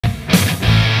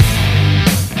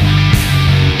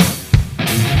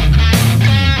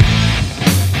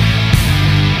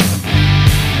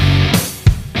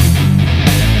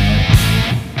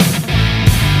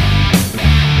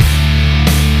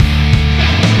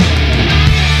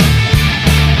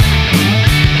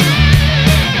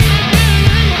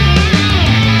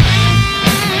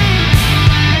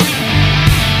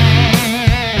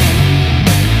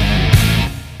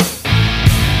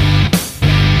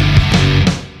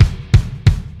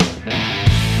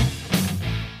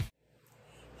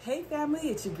family,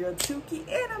 it's your girl Tuki,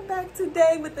 and I'm back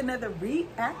today with another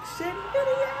reaction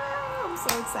video. I'm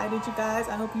so excited, you guys.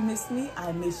 I hope you missed me.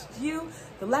 I missed you.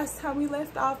 The last time we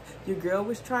left off, your girl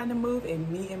was trying to move, and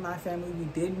me and my family, we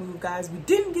did move, guys. We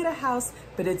didn't get a house,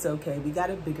 but it's okay. We got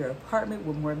a bigger apartment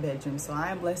with more bedrooms, so I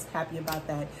am blessed, happy about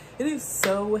that. It is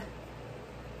so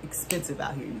expensive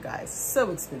out here, you guys.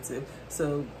 So expensive.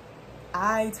 So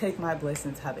I take my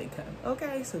blessings how they come,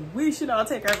 okay? So we should all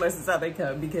take our blessings how they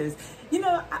come, because, you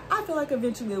know, I feel like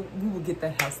eventually we will get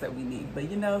that house that we need. But,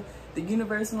 you know, the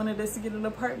universe wanted us to get an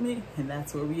apartment, and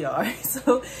that's where we are.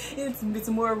 So it's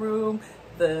more room.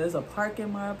 There's a park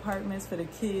in my apartments for the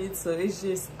kids. So it's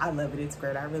just, I love it. It's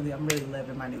great. I'm really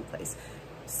loving my new place.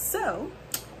 So,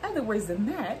 other words than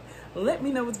that, let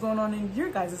me know what's going on in your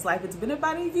guys' life. It's been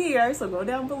about a year, so go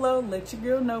down below, let your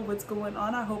girl know what's going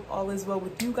on. I hope all is well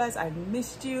with you guys. I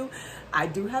missed you. I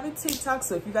do have a TikTok,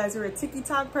 so if you guys are a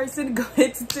TikTok person, go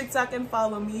ahead to TikTok and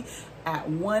follow me at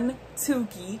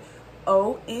OneTuki,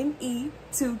 O-N-E,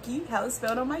 Tuki, how it's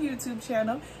spelled on my YouTube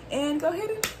channel. And go ahead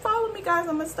and follow me, guys.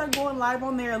 I'm gonna start going live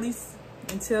on there, at least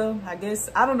until, I guess,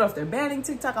 I don't know if they're banning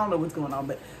TikTok. I don't know what's going on,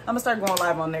 but I'm gonna start going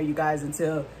live on there, you guys,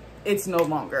 until it's no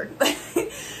longer.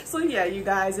 So yeah, you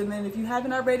guys, and then if you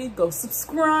haven't already, go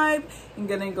subscribe and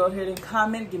gonna go ahead and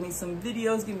comment, give me some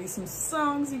videos, give me some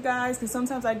songs, you guys, because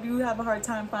sometimes I do have a hard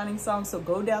time finding songs. So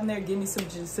go down there, give me some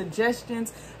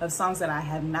suggestions of songs that I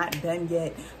have not done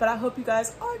yet. But I hope you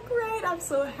guys are great. I'm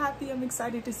so happy. I'm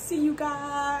excited to see you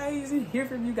guys and hear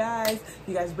from you guys.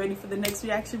 You guys ready for the next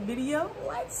reaction video?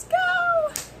 Let's go.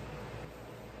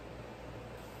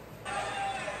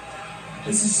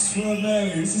 This is Strawberry.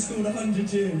 This is called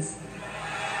 100 Years.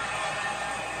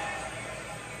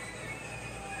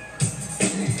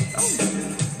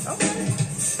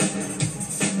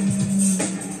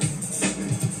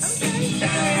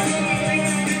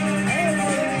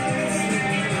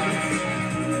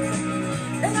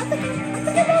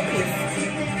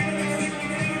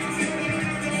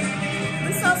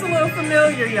 Sounds a little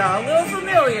familiar, y'all. A little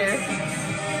familiar.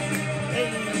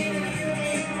 Hey.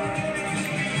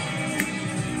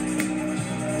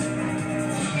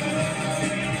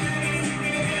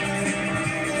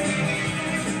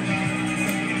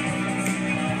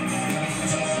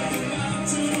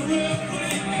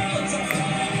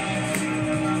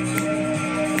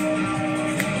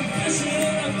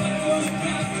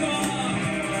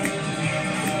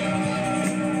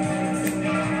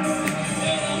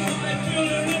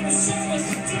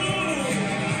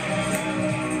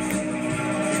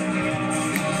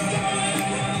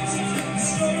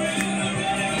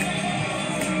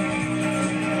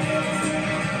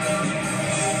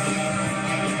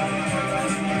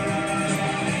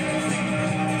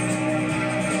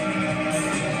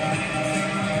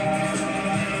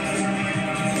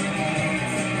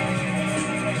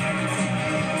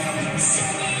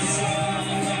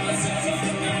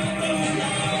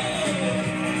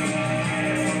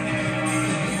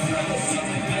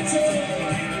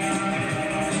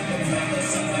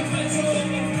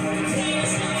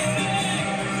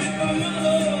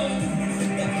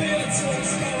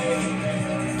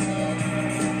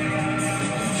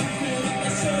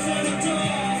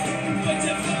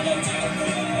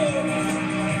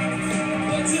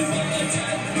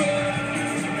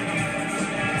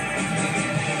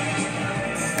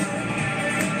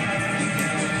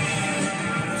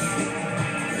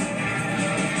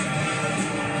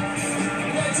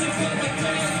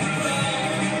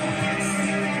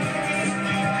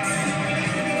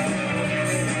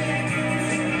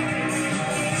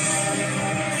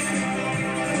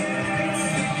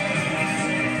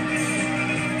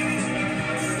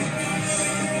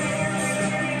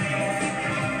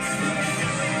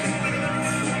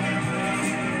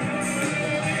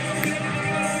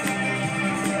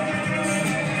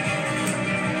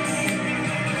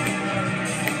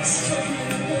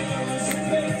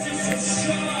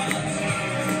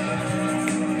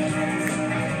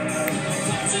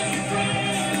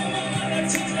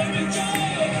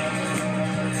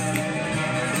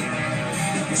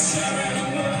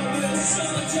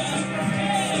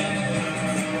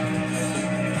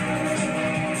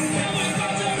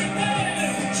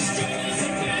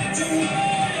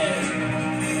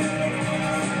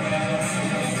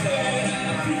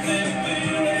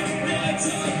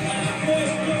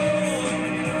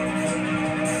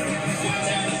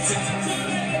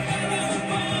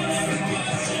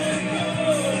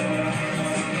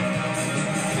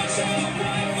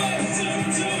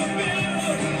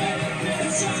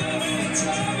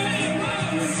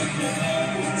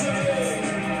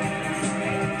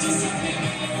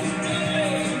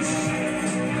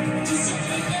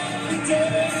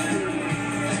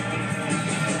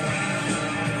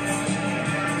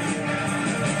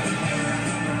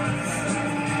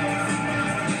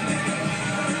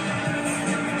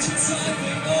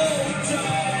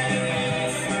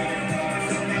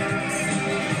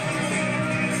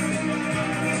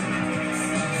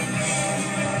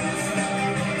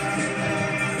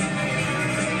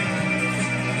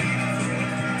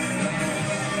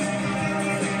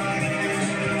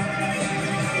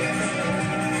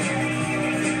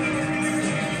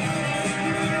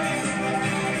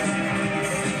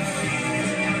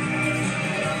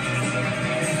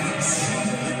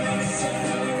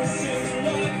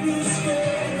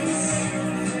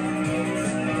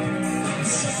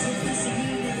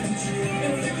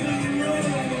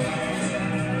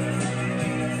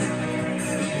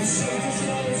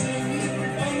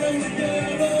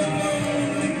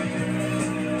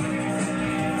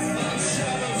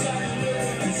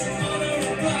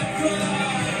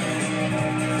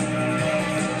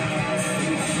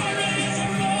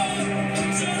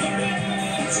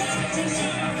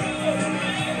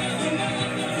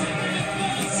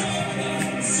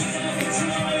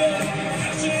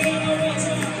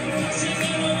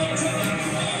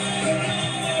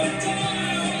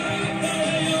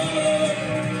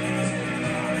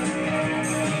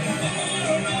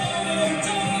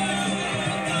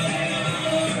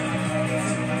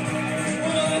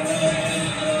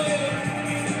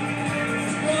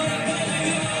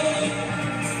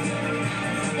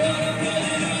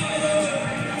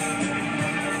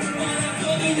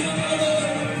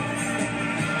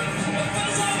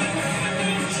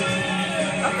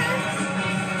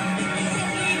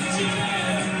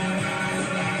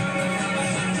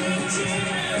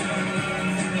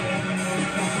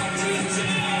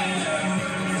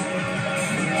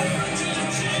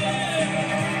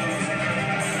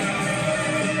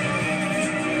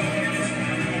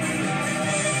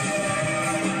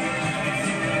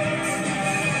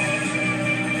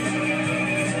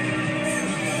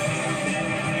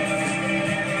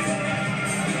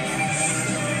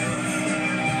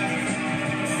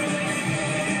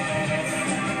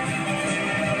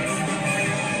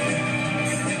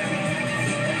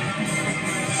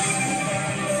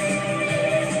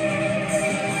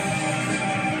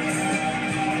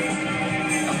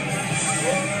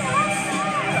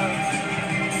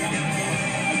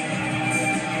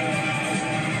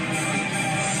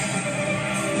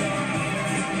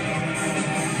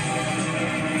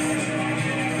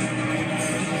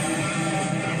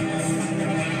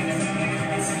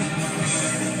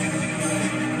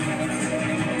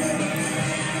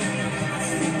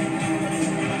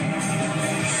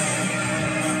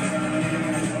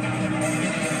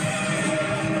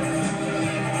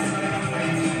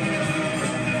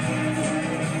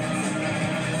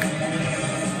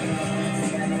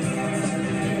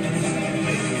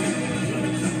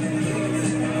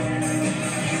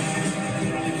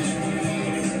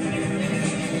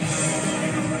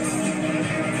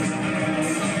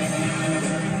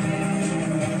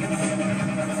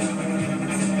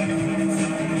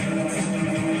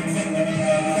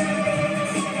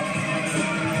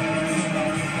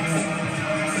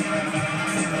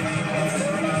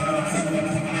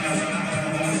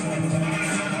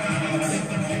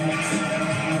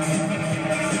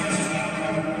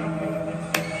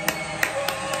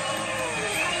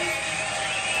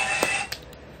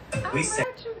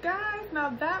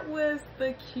 y'all, that was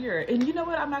The Cure. And you know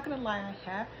what? I'm not gonna lie, I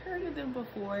have heard of them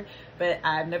before, but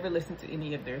I've never listened to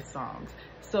any of their songs.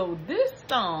 So this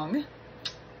song,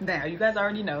 now you guys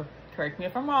already know, correct me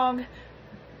if I'm wrong,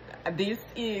 this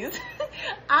is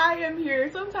I Am Here.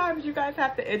 Sometimes you guys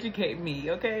have to educate me,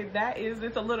 okay?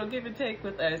 It's a little give and take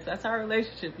with us. That's our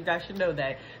relationship. You guys should know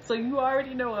that. So you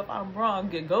already know if I'm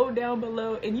wrong, you go down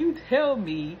below and you tell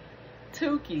me,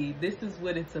 Tukey, this is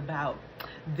what it's about.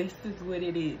 This is what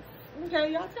it is.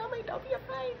 Okay, y'all tell me, don't be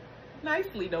afraid.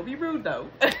 Nicely, don't be rude though.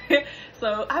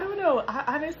 So I don't know.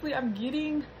 Honestly, I'm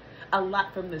getting a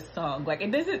lot from this song. Like,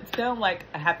 it doesn't sound like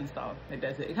a happy song. It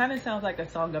doesn't. It kind of sounds like a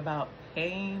song about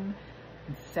pain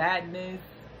and sadness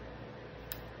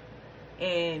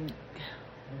and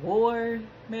war,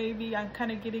 maybe. I'm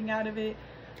kind of getting out of it.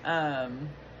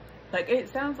 Like, it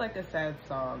sounds like a sad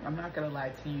song. I'm not gonna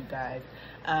lie to you guys.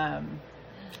 I'm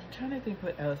trying to think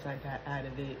what else I got out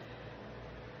of it.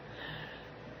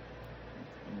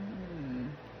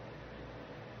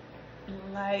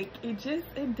 Like, it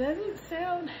doesn't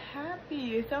sound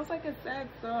happy. It sounds like a sad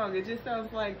song. It just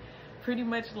sounds like pretty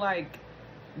much like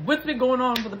what's been going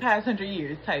on for the past 100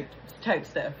 years type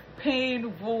stuff.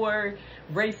 Pain, war,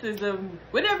 racism,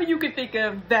 whatever you could think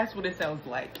of, that's what it sounds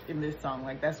like in this song.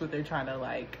 Like, that's what they're trying to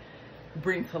like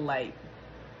bring to light.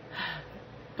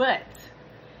 But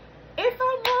if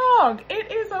I'm wrong,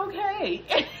 it is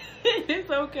okay. It's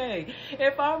okay.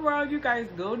 If I'm wrong, you guys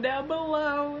go down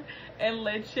below and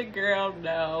let your girl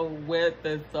know what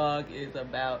the song is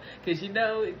about. Because, you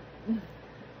know,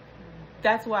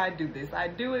 that's why I do this. I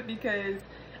do it because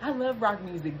I love rock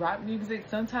music. Rock music,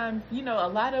 sometimes, you know, a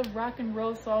lot of rock and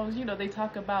roll songs, you know, they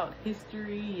talk about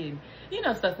history and, you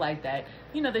know, stuff like that.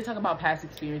 You know, they talk about past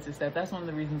experience and stuff. That's one of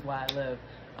the reasons why I love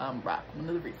rock. One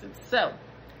of the reasons. So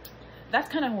that's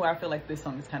kind of where I feel like this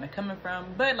song is kind of coming from.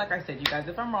 But like I said, you guys,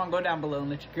 if I'm wrong, go down below and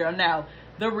let your girl know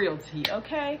the real tea,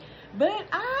 okay? But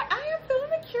I am feeling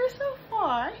The Cure so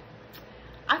far.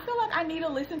 I feel like I need to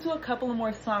listen to a couple of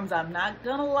more songs. I'm not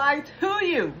gonna lie to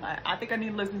you. I think I need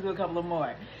to listen to a couple of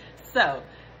more. So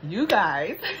you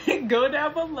guys, go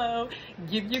down below,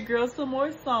 give your girl some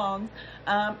more songs.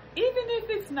 Even if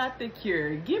it's not The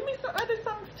Cure, give me some other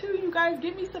songs too, you guys.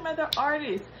 Give me some other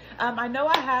artists. I know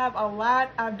I have a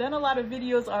lot. I've done a lot of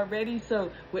videos already,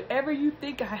 so whatever you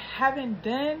think I haven't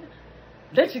done,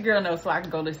 let your girl know so I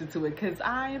can go listen to it, because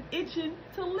I am itching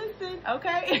to listen,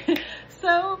 okay?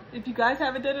 So if you guys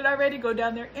haven't done it already, go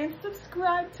down there and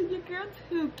subscribe to your girl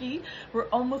Tukey. We're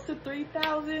almost to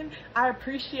 3,000.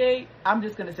 I'm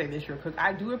just gonna say this real quick,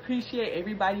 I do appreciate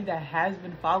everybody that has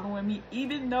been following me.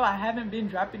 Even though I haven't been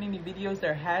dropping any videos,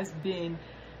 there has been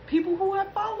people who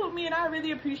have followed me, and I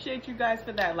really appreciate you guys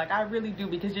for that. Like, I really do,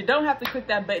 because you don't have to click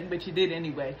that button, but you did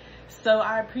anyway. So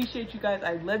I appreciate you guys.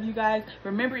 I love you guys.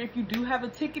 Remember, if you do have a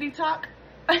tickety talk,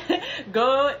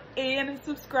 go and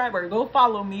subscribe or go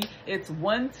follow me. It's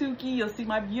one Tukey. You'll see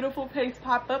my beautiful face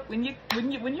pop up when you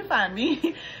find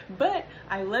me. But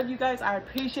I love you guys. I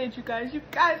appreciate you guys. You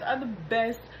guys are the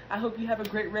best. I hope you have a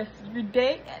great rest of your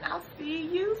day, and I'll see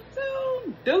you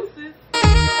soon. Deuces.